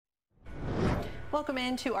Welcome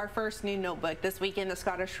into our first new notebook. This weekend, the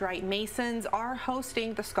Scottish Rite Masons are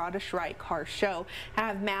hosting the Scottish Rite Car Show. I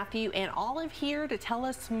have Matthew and Olive here to tell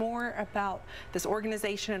us more about this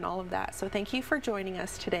organization and all of that. So thank you for joining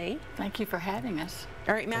us today. Thank you for having us.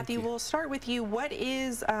 All right, Matthew, we'll start with you. What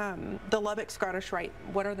is the Lubbock Scottish Rite?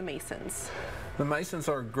 What are the Masons? The Masons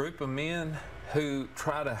are a group of men who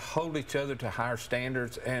try to hold each other to higher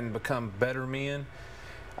standards and become better men.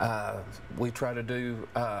 We try to do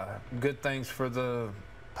good things for the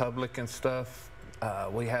public and stuff.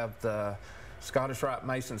 We have the Scottish Rite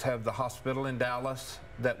Masons have the hospital in Dallas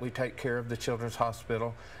that we take care of, the Children's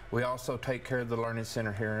Hospital. We also take care of the Learning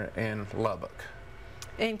Center here in Lubbock.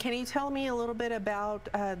 And can you tell me a little bit about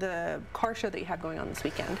the car show that you have going on this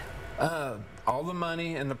weekend? All the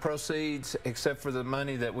money and the proceeds, except for the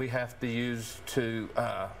money that we have to use to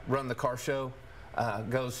run the car show,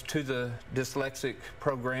 goes to the dyslexic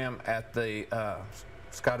program at the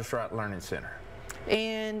Scottish Rite Learning Center.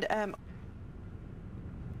 And I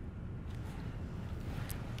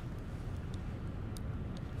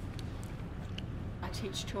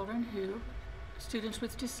teach students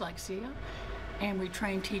with dyslexia, and we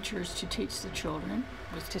train teachers to teach the children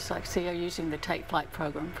with dyslexia using the Take Flight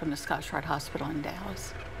program from the Scottish Rite Hospital in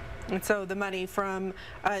Dallas. And so the money from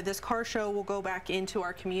this car show will go back into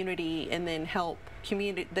our community and then help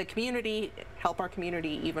help our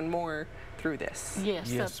community even more through this.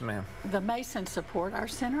 Yes, ma'am. The Masons support our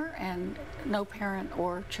center, and no parent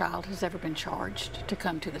or child has ever been charged to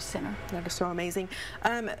come to the center. That is so amazing.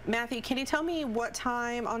 Matthew, can you tell me what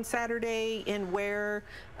time on Saturday and where,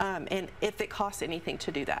 and if it costs anything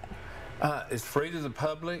to do that? It's free to the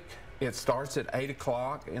public. It starts at 8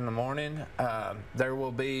 o'clock in the morning. There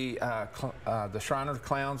will be, the Shriner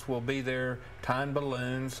Clowns will be there tying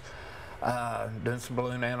balloons, doing some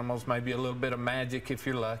balloon animals, maybe a little bit of magic if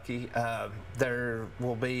you're lucky. There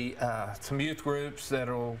will be some youth groups that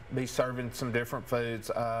will be serving some different foods.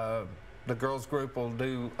 The girls group will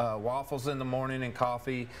do waffles in the morning and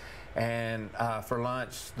coffee, and for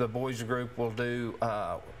lunch the boys group will do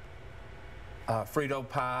Frito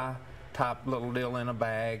pie type little deal in a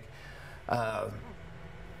bag.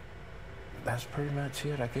 That's pretty much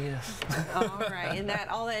it, I guess. All right, and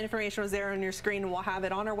all that information was there on your screen, and we'll have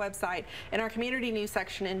it on our website in our community news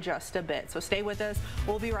section in just a bit. So stay with us.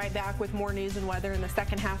 We'll be right back with more news and weather in the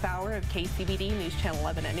second half hour of KCBD News Channel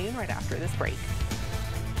 11 at noon right after this break.